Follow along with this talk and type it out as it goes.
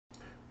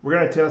We're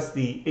going to test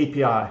the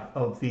API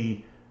of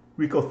the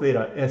RICOH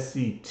Theta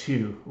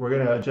SC2. We're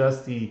going to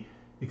adjust the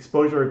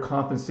exposure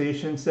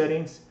compensation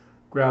settings,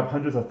 grab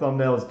hundreds of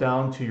thumbnails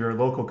down to your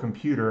local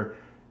computer.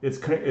 It's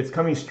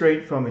coming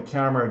straight from the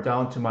camera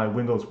down to my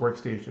Windows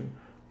workstation.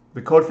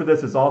 The code for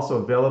this is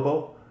also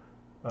available.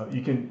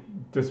 You can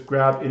just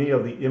grab any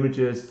of the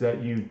images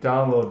that you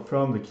download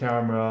from the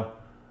camera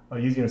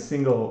using a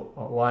single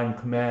line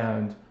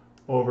command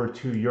over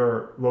to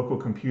your local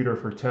computer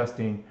for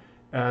testing,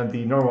 and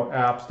the normal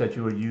apps that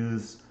you would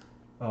use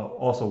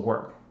also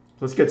work.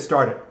 Let's get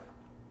started.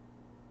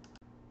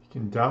 You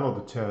can download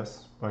the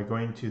test by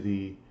going to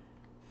the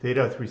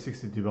Theta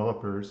 360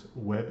 Developers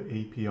Web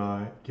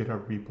API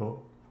GitHub repo.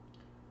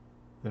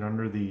 Then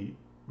under the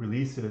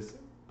releases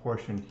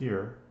portion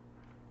here,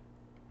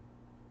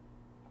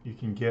 you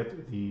can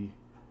get the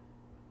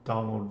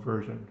download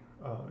version.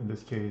 In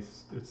this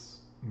case,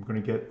 I'm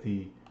going to get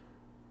the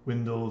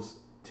Windows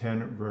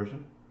 10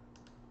 version.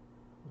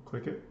 I'll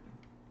click it.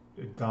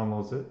 It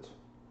downloads it.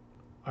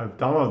 I've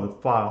downloaded the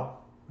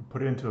file and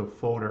put it into a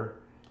folder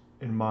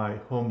in my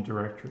home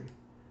directory.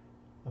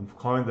 I'm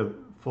calling the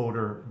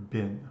folder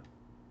bin.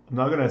 I'm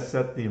now going to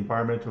set the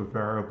environmental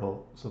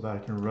variable so that I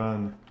can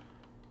run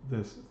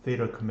this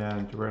theta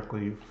command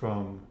directly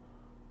from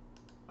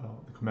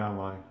the command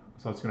line.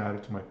 So it's going to add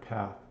it to my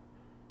path.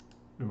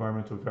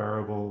 Environmental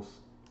variables.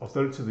 I'll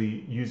set it to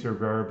the user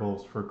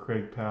variables for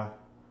Craig path.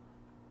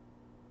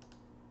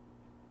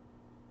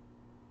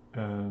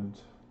 And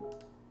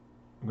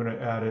I'm going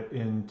to add it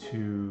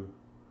into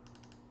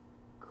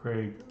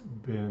Craig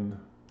bin.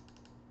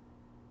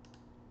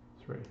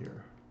 It's right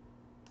here.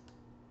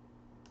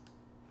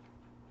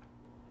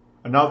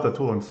 And now the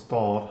tool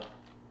installed.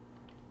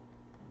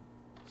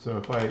 So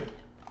if I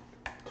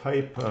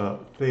type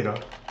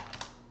theta,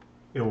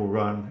 it will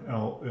run.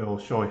 It'll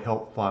show a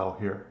help file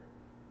here.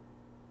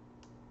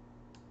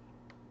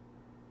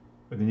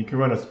 And then you can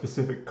run a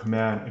specific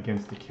command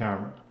against the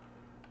camera.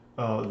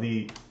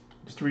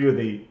 Just to review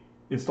the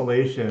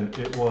installation,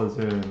 it was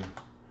in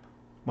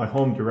my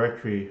home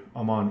directory.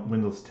 I'm on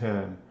Windows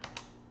 10,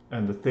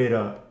 and the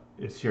theta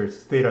is here. It's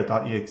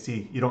theta.exe.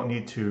 You don't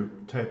need to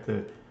type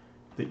the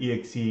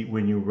exe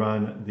when you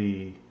run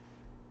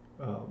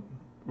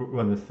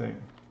run this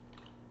thing.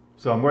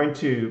 So I'm going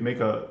to make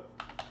a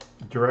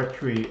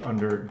directory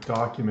under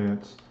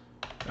Documents,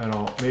 and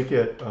I'll make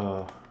it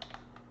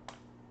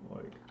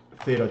like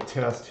theta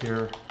test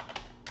here,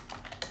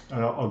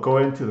 and I'll go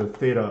into the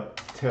theta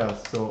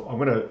test. So I'm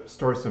going to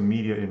store some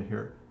media in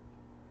here.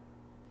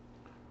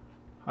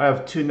 I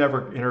have two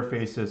network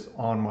interfaces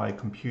on my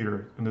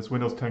computer, in this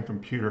Windows 10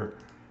 computer.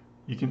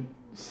 You can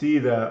see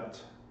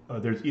that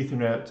there's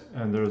Ethernet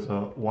and there's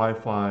a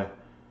Wi-Fi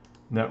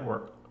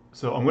network.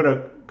 So I'm going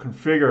to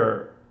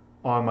configure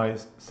on my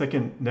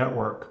second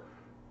network.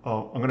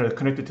 I'm going to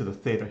connect it to the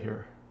theta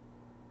here.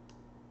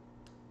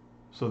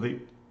 So the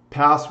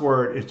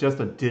password is just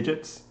the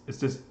digits. It's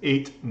just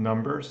 8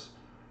 numbers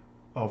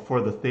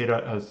for the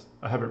theta, as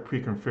I have it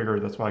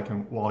pre-configured. That's why I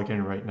can log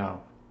in right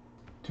now.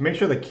 To make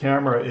sure the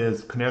camera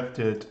is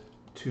connected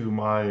to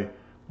my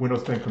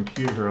Windows 10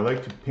 computer, I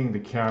like to ping the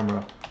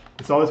camera.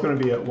 It's always going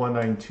to be at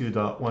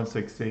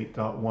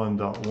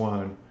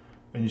 192.168.1.1,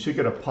 and you should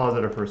get a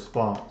positive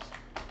response.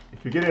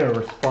 If you're getting a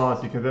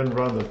response, you can then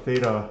run the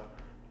theta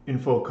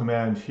info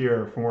command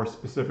here for more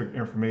specific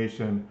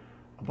information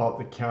about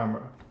the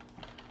camera.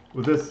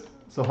 With this,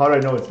 so how do I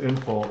know it's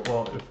info?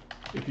 Well,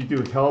 if you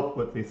do help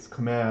with this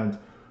command,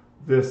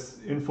 this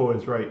info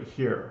is right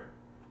here.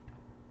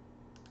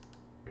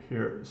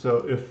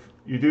 So if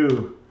you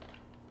do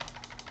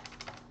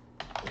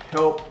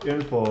help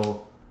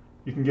info,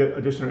 you can get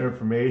additional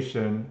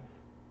information.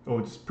 It will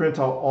just print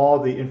out all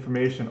the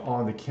information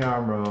on the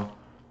camera,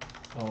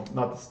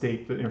 not the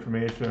state, but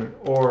information.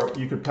 Or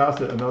you could pass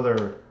it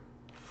another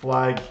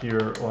flag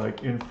here,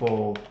 like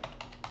info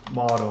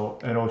model,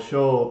 and it'll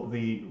show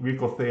the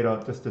RICOH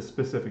Theta, just a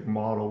specific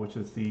model, which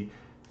is the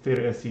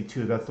Theta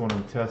SC2. That's the one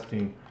I'm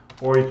testing.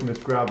 Or you can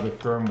just grab the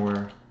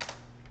firmware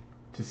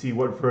to see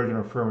what version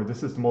of firmware.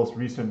 This is the most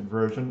recent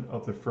version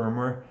of the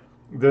firmware.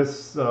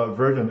 This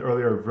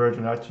earlier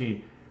version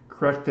actually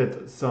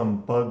corrected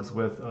some bugs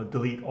with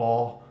delete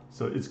all.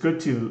 So it's good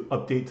to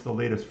update to the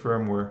latest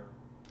firmware.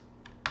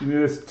 In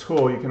this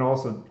tool, you can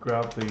also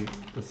grab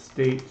the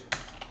state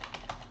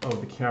of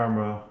the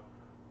camera,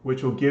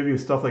 which will give you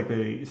stuff like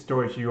the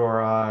storage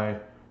URI,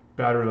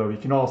 battery level. You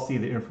can all see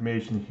the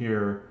information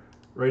here.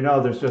 Right now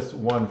there's just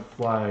one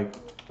flag.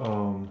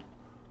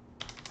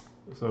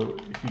 So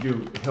if you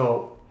do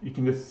help, you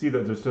can just see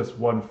that there's just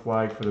one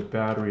flag for the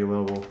battery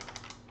level.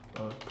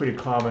 Pretty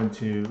common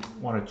to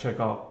want to check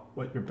out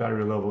what your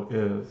battery level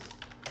is.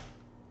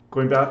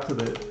 Going back to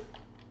the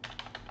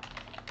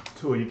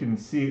tool, you can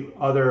see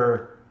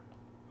other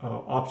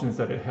options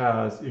that it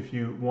has. If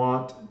you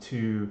want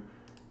to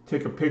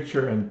take a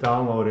picture and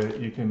download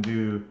it, you can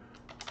do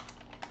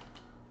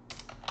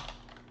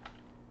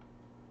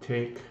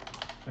take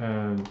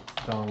and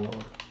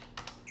download.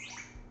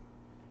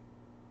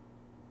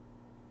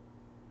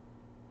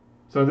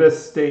 So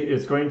this state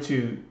is going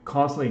to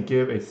constantly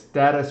give a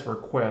status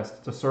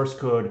request. The source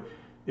code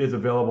is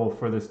available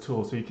for this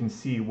tool, so you can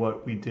see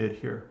what we did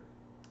here.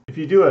 If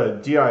you do a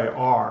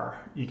dir,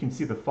 you can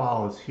see the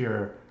file is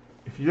here.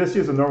 If you just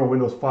use a normal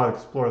Windows File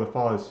Explorer,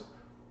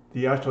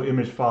 the actual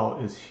image file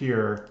is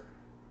here.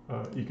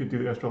 You could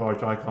do extra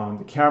large icon.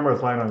 The camera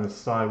is lying on the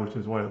side, which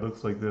is why it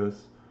looks like this.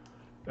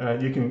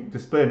 And you can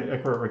display it in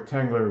equal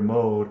rectangular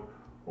mode,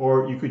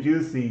 or you could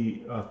use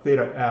the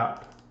Theta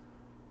app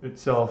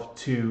itself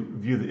to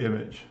view the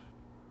image.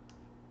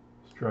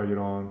 Let's drag it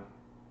on.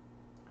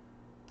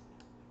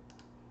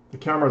 The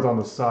camera is on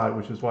the side,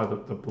 which is why the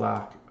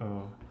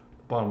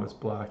bottom is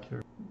black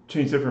here.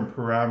 Change different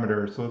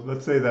parameters. So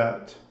let's say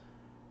that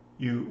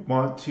you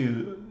want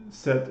to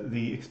set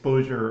the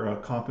exposure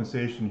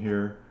compensation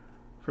here.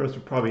 First,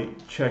 we'll probably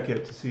check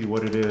it to see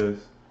what it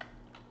is.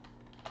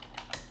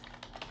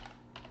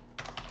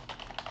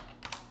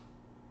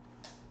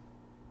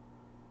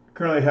 I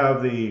currently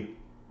have the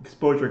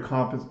exposure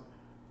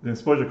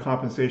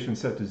compensation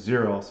set to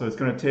 0, so it's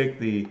going to take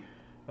the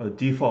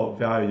default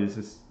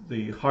values.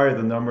 The higher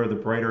the number, the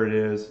brighter it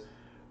is.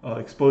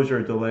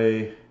 Exposure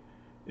delay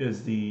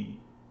is the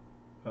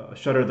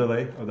shutter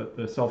delay, or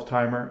the self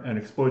timer, and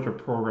exposure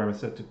program is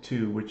set to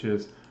 2, which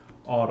is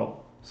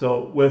auto.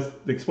 So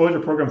with the exposure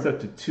program set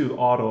to 2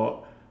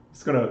 auto,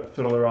 it's going to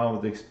fiddle around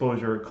with the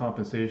exposure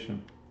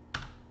compensation.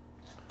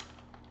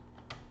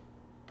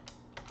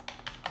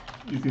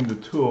 Using the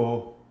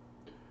tool,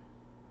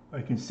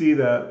 I can see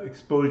that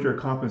exposure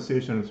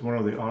compensation is one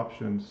of the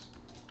options.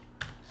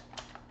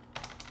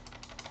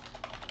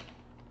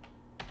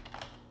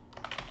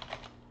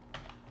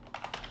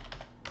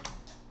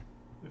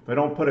 If I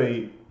don't put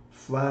a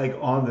flag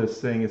on this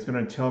thing, it's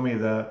going to tell me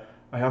that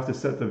I have to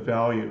set the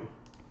value.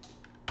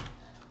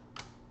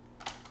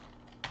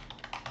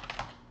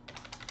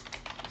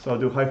 So I'll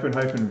do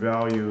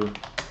 --value.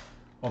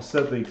 I'll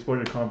set the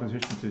exposure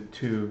compensation to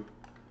 2.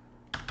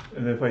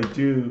 And if I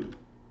do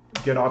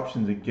get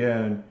options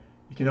again,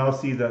 you can now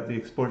see that the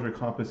exposure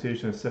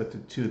compensation is set to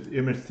 2. The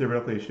image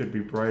theoretically should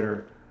be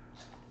brighter.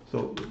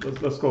 So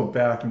let's go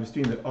back. I'm just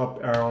doing the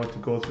up arrow to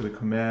go through the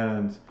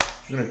commands.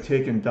 I'm going to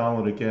take and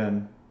download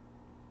again.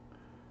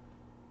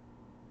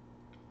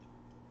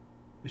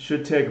 It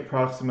should take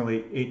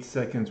approximately 8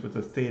 seconds with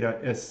the Theta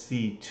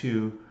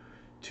SC2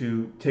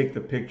 to take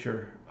the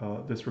picture.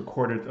 This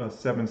recorded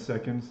 7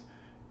 seconds.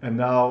 And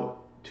now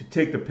to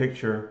take the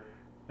picture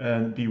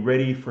and be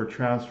ready for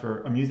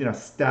transfer, I'm using a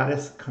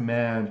status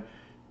command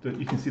that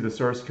you can see the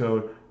source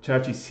code to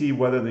actually see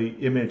whether the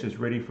image is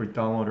ready for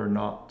download or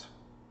not.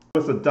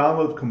 With the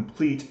download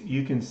complete,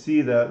 you can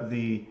see that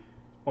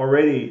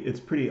already it's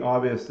pretty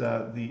obvious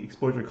that the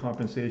exposure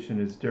compensation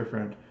is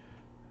different.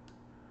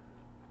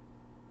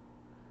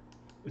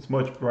 It's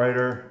much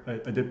brighter.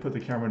 I did put the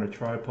camera in a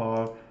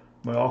tripod.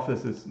 My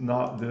office is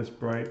not this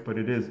bright, but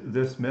it is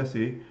this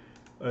messy.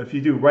 If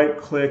you do right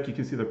click, you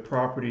can see the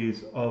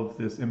properties of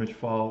this image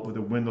file with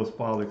the Windows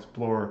File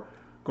Explorer.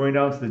 Going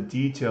down to the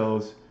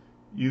details,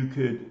 you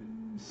could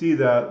see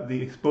that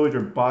the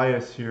exposure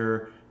bias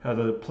here has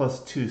a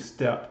 +2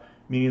 step,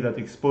 meaning that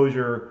the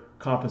exposure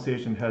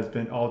compensation has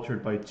been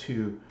altered by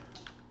 2.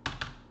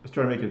 Let's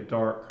try to make it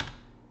dark.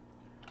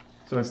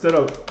 So instead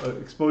of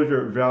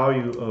exposure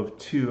value of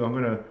 2, I'm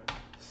going to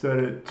set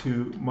it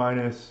to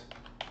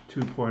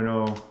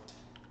 -2.0.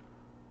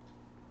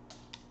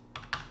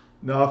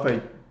 Now if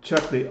I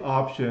check the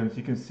options,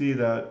 you can see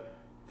that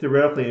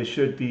theoretically it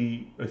should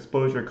be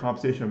exposure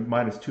compensation of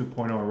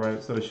 -2.0,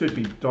 right? So it should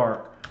be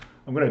dark.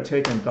 I'm going to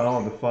take and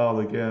download the file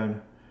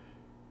again.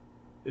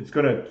 It's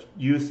going to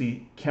use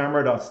the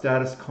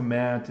camera.status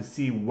command to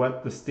see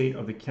what the state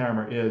of the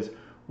camera is,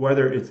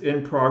 whether it's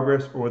in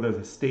progress or whether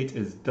the state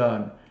is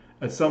done.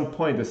 At some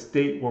point, the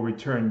state will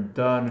return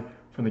done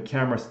from the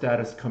camera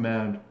status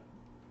command.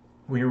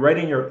 When you're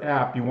writing your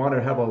app, you want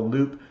to have a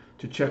loop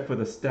to check for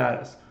the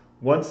status.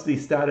 Once the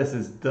status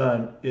is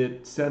done,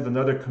 it sends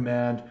another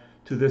command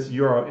to this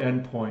URL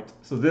endpoint.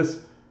 So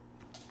this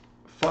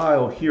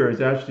file here is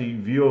actually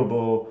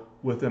viewable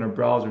within a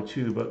browser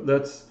too, but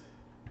this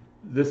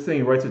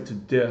thing writes it to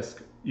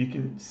disk. You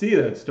can see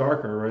that it's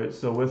darker, right?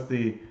 So with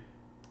the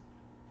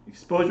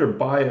exposure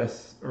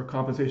bias or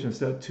compensation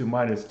set to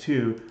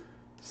 -2,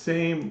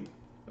 same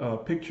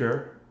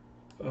picture,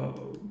 the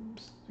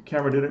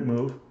camera didn't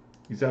move,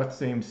 exact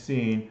same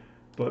scene,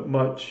 but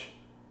much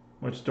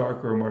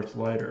darker, much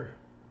lighter.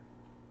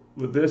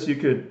 With this, you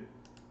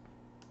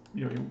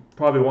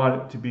probably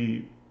want it to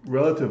be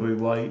relatively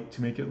light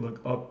to make it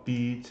look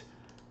upbeat.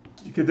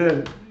 You could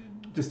then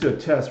just do a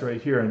test right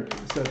here and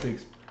set the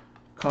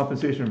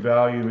compensation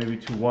value maybe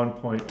to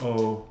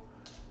 1.0.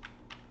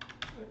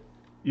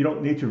 You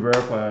don't need to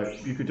verify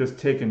it. You could just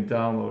take and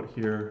download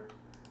here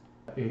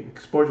a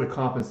exposure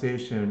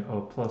compensation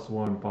of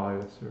 +1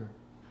 bias here.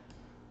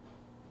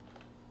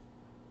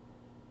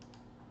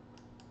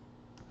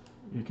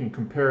 You can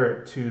compare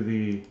it to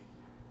the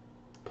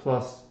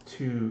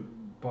 +2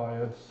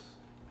 bias.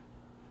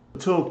 The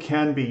tool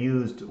can be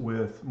used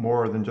with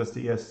more than just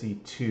the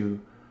SC2.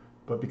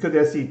 But because the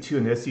SE2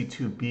 and the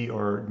SE2B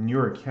are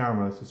newer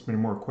cameras, there's been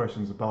more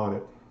questions about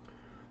it.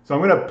 So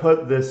I'm going to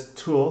put this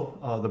tool,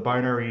 the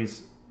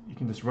binaries, you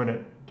can just run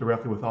it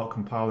directly without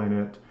compiling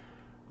it,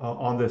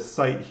 on this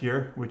site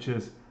here, which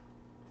is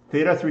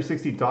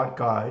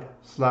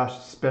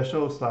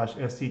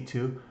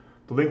theta360.guide/special/SE2.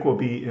 The link will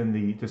be in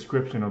the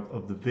description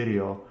of the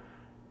video.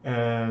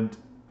 And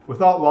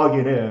without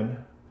logging in,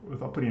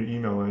 without putting your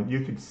email in,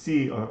 you can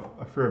see a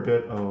fair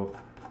bit of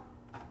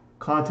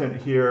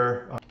content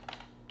here.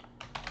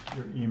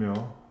 Your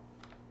email.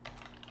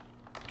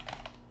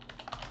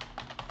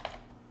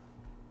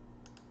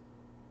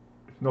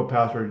 No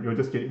password, you'll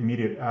just get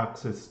immediate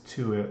access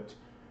to it.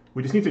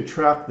 We just need to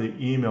track the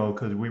email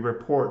because we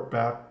report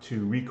back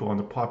to RICOH on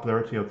the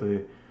popularity of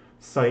the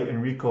site,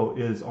 and RICOH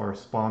is our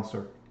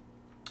sponsor.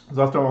 So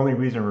that's the only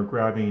reason we're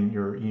grabbing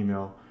your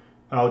email.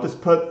 And I'll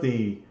just put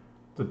the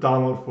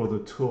download for the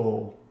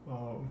tool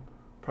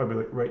probably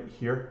like right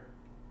here.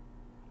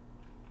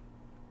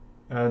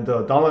 And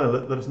download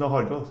and let us know how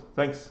it goes.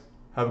 Thanks.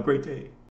 Have a great day.